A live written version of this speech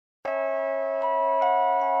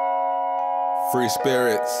Free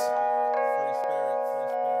spirits.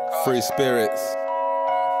 Free spirits.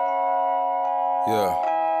 Yeah.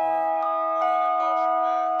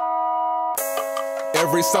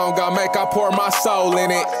 Every song I make, I pour my soul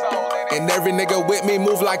in it. And every nigga with me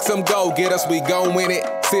move like some go-getters, we gon' win it.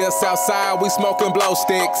 See us outside, we smoking blow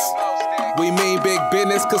sticks. We mean big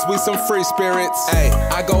business, cause we some free spirits. Ayy,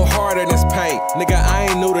 I go hard in this paint, nigga, I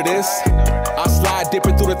ain't new to this. I slide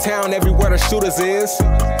dipping through the town everywhere the shooters is.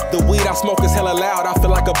 The weed I smoke is hella loud, I feel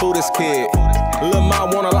like a Buddhist kid. Lil' ma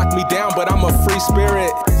wanna lock me down, but I'm a free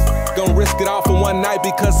spirit. Gon' risk it all for one night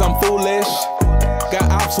because I'm foolish.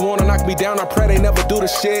 Got ops who wanna knock me down, I pray they never do the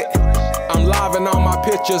shit. I'm live in all my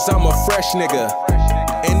pictures, I'm a fresh nigga.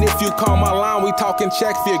 And if you call my line, we talking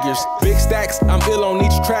check figures. Big stacks, I'm ill on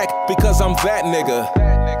each track because I'm that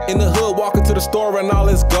nigga. In the hood, walking to the store and all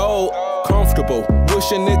is gold. Comfortable,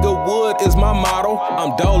 wish a nigga would is my motto.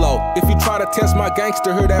 I'm dolo. If you try to test my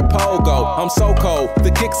gangster, hear that pogo. I'm so cold,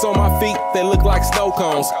 the kicks on my feet, they look like snow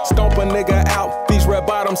cones. Stomp a nigga out, these red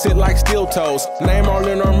bottoms hit like steel toes. Name all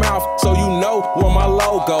in her mouth, so you know where my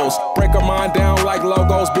logos. Break her mind down like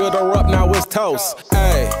logos, build her up, now it's toast.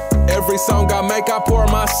 Ayy. Every song I make, I pour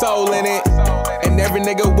my soul in it. And every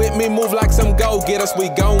nigga with me move like some go-getters, we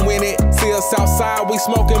gon' win it. See us outside, we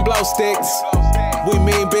smoking blow sticks. We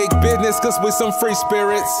mean big business, cause we some free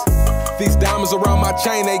spirits. These diamonds around my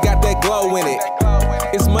chain, they got that glow in it.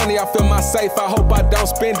 It's money, I feel my safe, I hope I don't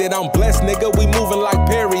spend it. I'm blessed, nigga, we moving like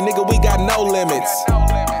Perry, nigga, we got no limits.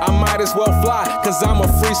 I might as well fly, cause I'm a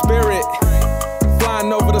free spirit.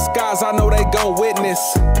 Flying over the skies, I know they gon' witness.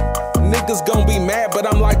 Niggas gon' be mad, but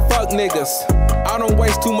I'm like, fuck niggas. I don't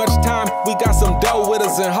waste too much time, we got some dough with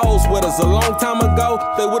us and hoes with us. A long time ago,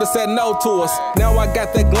 they would've said no to us. Now I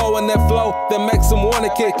got that glow and that flow that makes them wanna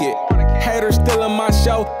kick it. Haters still in my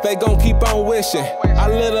show, they gon' keep on wishing. I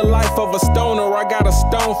live a life of a stoner, I got a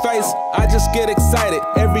stone face. I just get excited,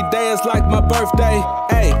 every day is like my birthday.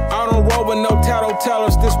 Ayy, I don't roll with no tattoo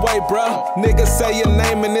tellers this way, bruh. Niggas say your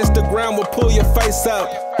name and Instagram will pull your face up.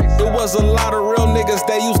 It was a lot of real niggas,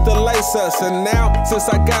 they used to lace us. And now, since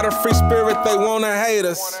I got a free spirit, they wanna hate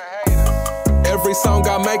us. Every song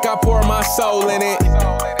I make, I pour my soul in it.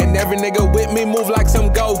 And every nigga with me move like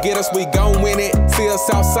some go-getters, we gon' win it. See us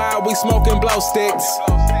outside, we smoking blow sticks.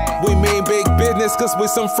 We mean big business, cause we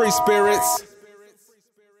some free spirits.